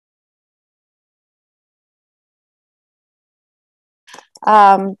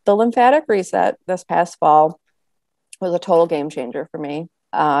The lymphatic reset this past fall was a total game changer for me.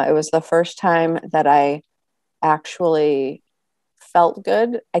 It was the first time that I actually felt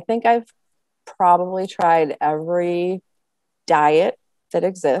good. I think I've probably tried every diet that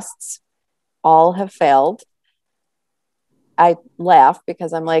exists. All have failed. I laugh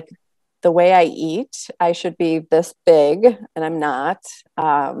because I'm like, the way I eat, I should be this big, and I'm not.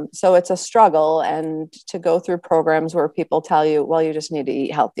 So it's a struggle. And to go through programs where people tell you, well, you just need to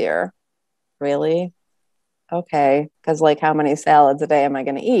eat healthier. Really? Okay. Because, like, how many salads a day am I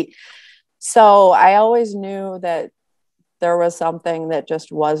going to eat? So I always knew that there was something that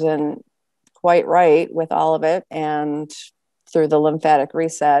just wasn't quite right with all of it. And through the lymphatic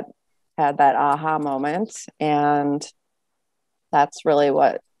reset, had that aha moment. And that's really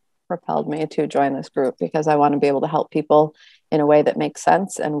what propelled me to join this group, because I want to be able to help people in a way that makes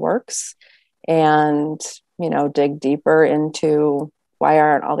sense and works, and, dig deeper into why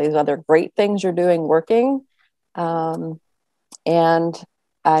aren't all these other great things you're doing working. Um, and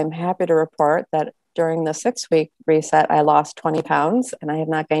I'm happy to report that during the 6 week reset, I lost 20 pounds and I have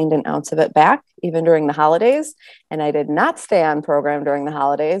not gained an ounce of it back, even during the holidays. And I did not stay on program during the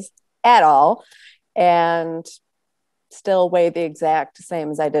holidays at all. And still weigh the exact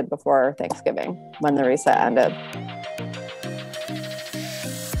same as I did before Thanksgiving when the reset ended.